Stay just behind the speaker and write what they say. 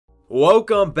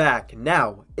Welcome back.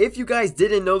 Now, if you guys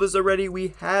didn't know this already,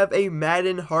 we have a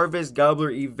Madden Harvest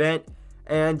Gobbler event,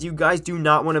 and you guys do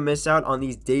not want to miss out on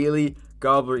these daily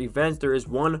Gobbler events. There is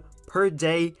one per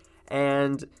day,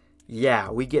 and yeah,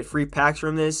 we get free packs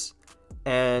from this,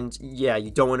 and yeah,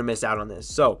 you don't want to miss out on this.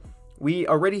 So, we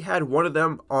already had one of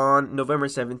them on November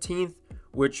 17th,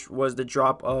 which was the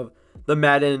drop of the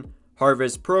Madden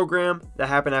Harvest program that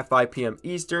happened at 5 p.m.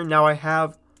 Eastern. Now I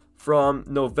have from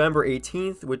November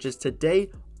 18th, which is today,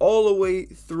 all the way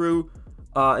through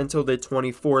until the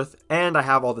 24th, and I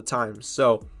have all the times.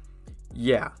 So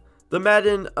yeah, the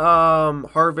Madden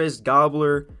Harvest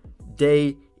Gobbler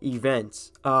Day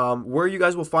event, where you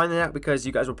guys will find that, because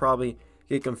you guys will probably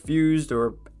get confused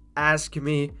or ask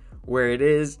me where it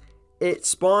is. It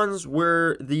spawns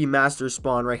where the masters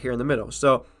spawn, right here in the middle.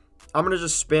 So I'm gonna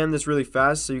just spam this really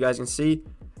fast so you guys can see.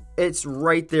 It's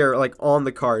right there, like on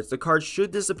the cards. The cards should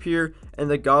disappear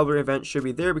and the Gobbler event should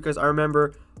be there, because I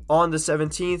remember on the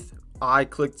 17th I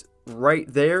clicked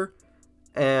right there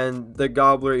and the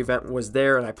Gobbler event was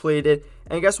there and I played it.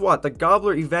 And guess what? The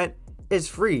Gobbler event is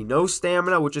free, no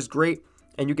stamina, which is great,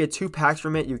 and you get 2 packs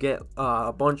from it. You get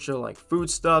a bunch of like food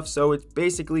stuff, so it's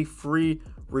basically free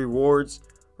rewards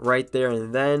right there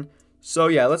and then. So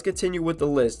yeah, let's continue with the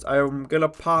list. I'm gonna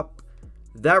pop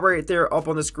that right there up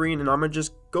on the screen, and I'm gonna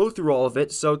just go through all of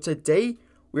it. So today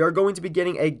we are going to be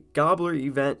getting a Gobbler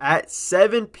event at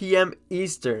 7 p.m.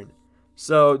 Eastern,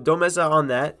 so don't miss out on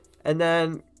that. And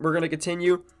then we're gonna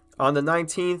continue on the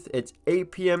 19th. It's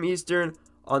 8 p.m. Eastern.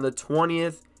 On the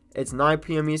 20th, it's 9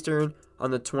 p.m. Eastern.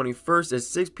 On the 21st, it's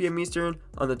 6 p.m. Eastern.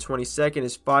 On the 22nd,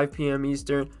 it's 5 p.m.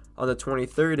 Eastern. On the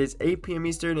 23rd, it's 8 p.m.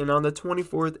 Eastern, and on the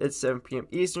 24th, it's 7 p.m.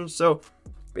 Eastern. So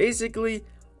basically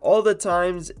all the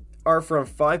times are from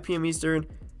 5 p.m. Eastern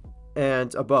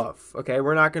and above. Okay,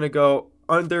 we're not going to go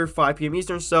under 5 p.m.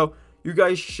 Eastern, so you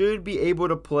guys should be able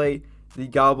to play the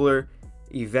Gobbler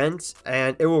event,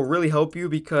 and it will really help you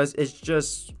because it's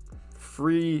just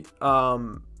free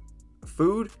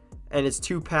food, and it's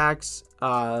 2 packs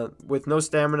with no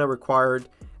stamina required,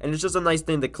 and it's just a nice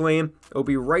thing to claim. It'll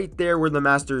be right there where the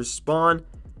masters spawn.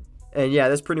 And yeah,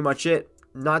 that's pretty much it.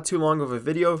 Not too long of a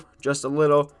video, just a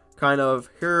little kind of,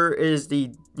 here is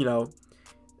the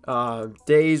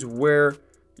days where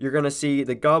you're gonna see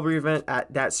the Gobbler event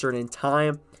at that certain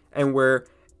time and where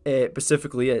it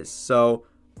specifically is. So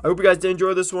I hope you guys did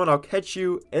enjoy this one. I'll catch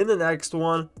you in the next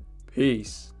one.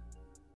 Peace.